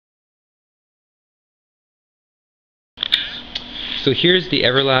So here's the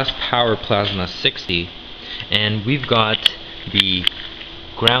Everlast PowerPlasma 60, and we've got the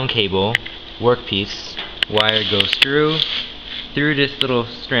ground cable workpiece. Wire goes through this little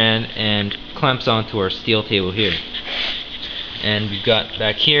strand and clamps onto our steel table here. And we've got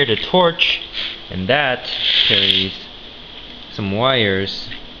back here the torch, and that carries some wires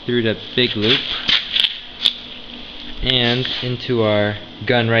through that big loop and into our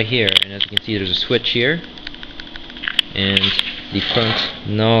gun right here. And as you can see, there's a switch here and the front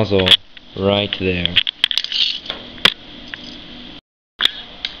nozzle right there.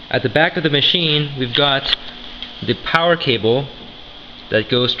 At the back of the machine, we've got the power cable that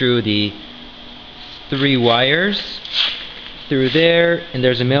goes through the 3 wires through there, and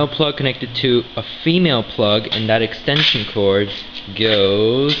there's a male plug connected to a female plug, and that extension cord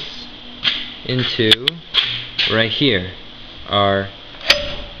goes into right here, our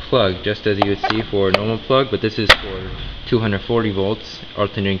plug, just as you would see for a normal plug, but this is for 240 volts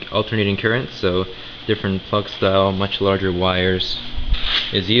alternating current, so different plug style, much larger wires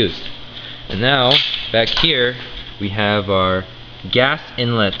is used. And now back here we have our gas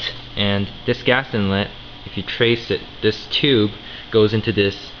inlet, and this gas inlet, if you trace it, this tube goes into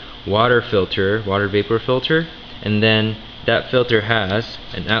this water vapor filter, and then that filter has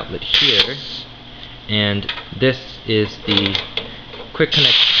an outlet here, and this is the quick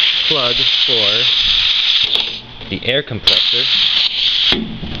connect plug for the air compressor.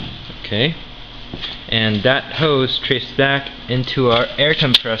 Okay, and that hose traced back into our air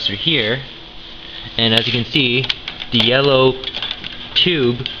compressor here, and as you can see, the yellow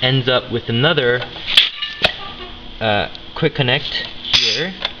tube ends up with another quick connect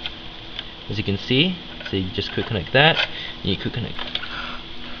here, as you can see. So you just quick connect that, and you quick connect.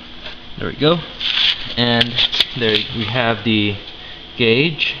 There we go. And there we have the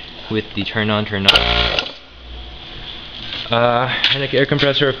gauge with the turn on, turn off. And the air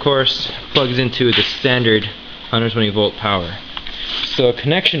compressor, of course, plugs into the standard 120 volt power. So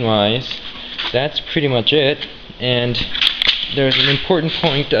connection wise, that's pretty much it. And there's an important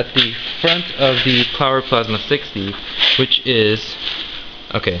point at the front of the PowerPlasma 60, which is,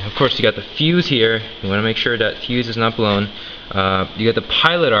 okay, of course you got the fuse here. You want to make sure that fuse is not blown. You got the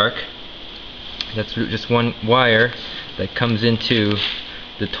pilot arc, that's just one wire that comes into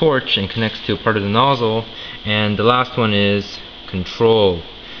the torch and connects to a part of the nozzle, and the last one is control.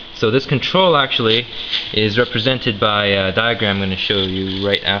 So this control actually is represented by a diagram I'm going to show you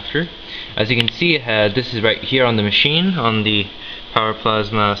right after. As you can see, this is right here on the machine, on the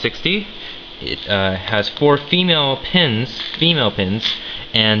PowerPlasma 60. It has 4 female pins,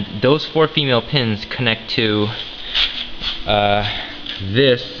 and those 4 female pins connect to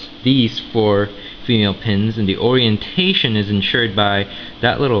these 4 female pins, and the orientation is ensured by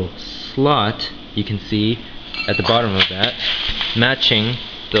that little slot you can see at the bottom of that, matching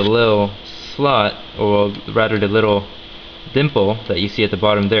the little slot, or rather the little dimple that you see at the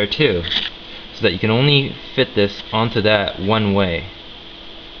bottom there too, so that you can only fit this onto that one way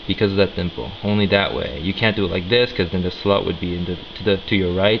because of that dimple, only that way. You can't do it like this, because then the slot would be to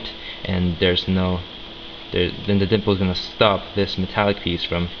your right, and then the dimple is going to stop this metallic piece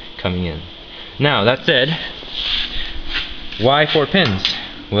from coming in. Now, that said, why 4 pins?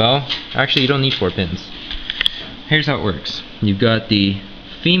 Well, actually you don't need 4 pins. Here's how it works. You've got the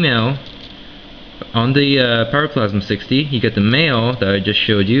female on the PowerPlasma 60, you get the male that I just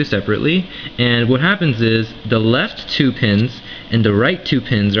showed you separately, and what happens is the left 2 pins and the right 2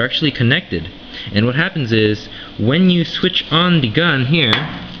 pins are actually connected. And what happens is, when you switch on the gun here,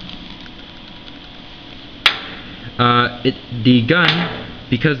 the gun,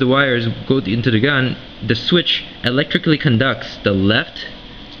 because the wires go into the gun, the switch electrically conducts the left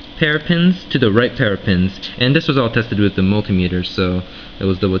pair of pins to the right pair of pins. And this was all tested with the multimeter, so it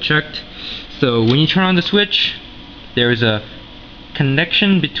was double checked. So when you turn on the switch, there is a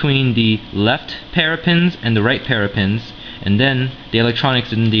connection between the left pair of pins and the right pair of pins, and then the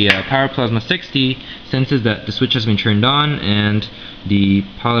electronics in the PowerPlasma 60 senses that the switch has been turned on, and the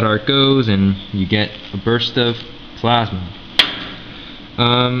pilot arc goes, and you get a burst of plasma.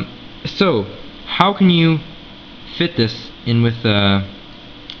 So how can you fit this in with a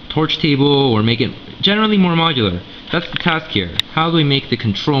torch table, or make it generally more modular? That's the task here. How do we make the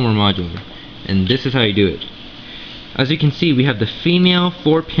control more modular? And this is how you do it. As you can see, we have the female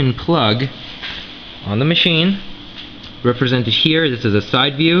 4-pin plug on the machine, represented here. This is a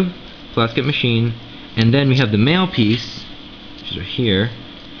side view plastic machine, and then we have the male piece, which is right here,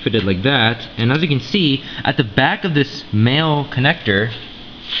 fitted like that. And as you can see, at the back of this male connector,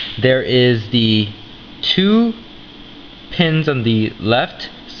 there is the 2 pins on the left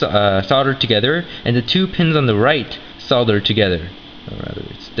soldered together, and the 2 pins on the right soldered together. Or rather,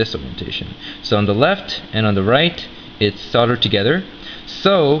 it's this orientation. So on the left and on the right, it's soldered together.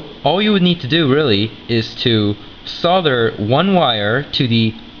 So all you would need to do really is to solder one wire to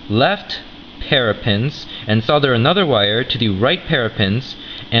the left pair of pins and solder another wire to the right pair of pins,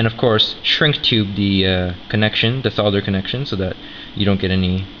 and of course shrink tube the connection, the solder connection, so that you don't get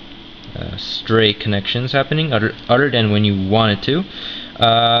any stray connections happening other than when you want it to.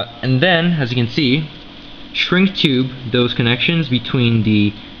 And then, as you can see, shrink tube those connections between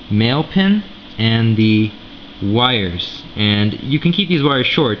the male pin and the wires. And you can keep these wires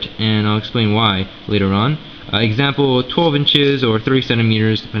short, and I'll explain why later on. Example, 12 inches or 30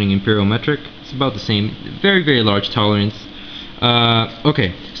 centimeters, depending imperial metric. It's about the same. Very, very large tolerance.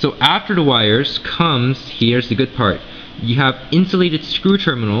 Okay, so after the wires comes, here's the good part. You have insulated screw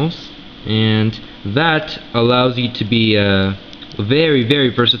terminals, and that allows you to be very, very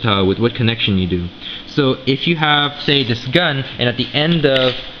versatile with what connection you do. So if you have, say, this gun, and at the end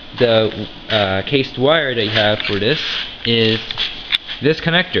of the cased wire that you have for this is this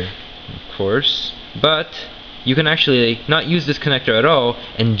connector, of course, but you can actually not use this connector at all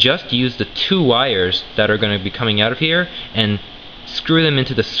and just use the two wires that are going to be coming out of here and screw them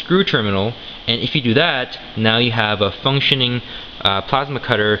into the screw terminal. And if you do that, now you have a functioning plasma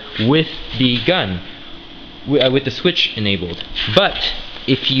cutter with the gun, with the switch enabled. But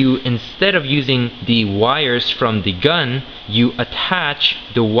if you, instead of using the wires from the gun, you attach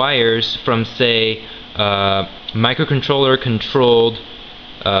the wires from, say, microcontroller controlled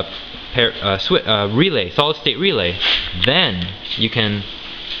relay, solid state relay, then you can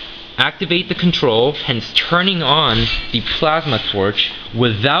activate the control, hence turning on the plasma torch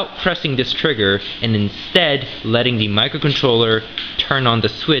without pressing this trigger, and instead letting the microcontroller turn on the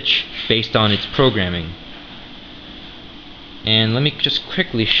switch based on its programming. And let me just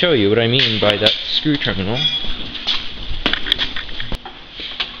quickly show you what I mean by that screw terminal.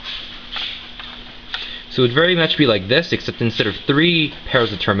 So it would very much be like this, except instead of 3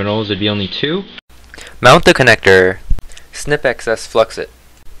 pairs of terminals, it would be only 2. Mount the connector, snip excess, flux it.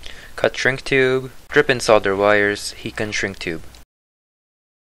 Cut shrink tube, strip and solder wires, heat gun shrink tube.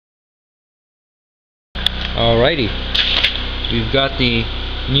 Alrighty, we've got the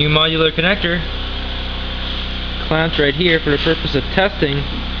new modular connector clamped right here for the purpose of testing.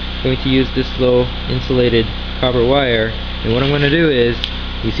 I'm going to use this little insulated copper wire, and what I'm going to do is,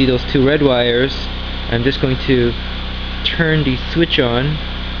 you see those 2 red wires, I'm just going to turn the switch on,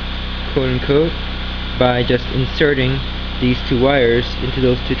 quote unquote, by just inserting these 2 wires into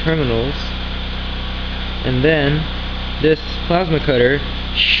those 2 terminals, and then this plasma cutter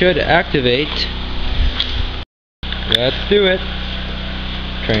should activate. Let's do it.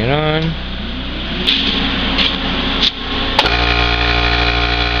 Turn it on.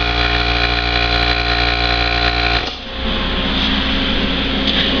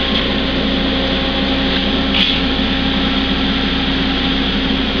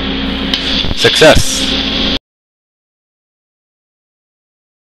 Success!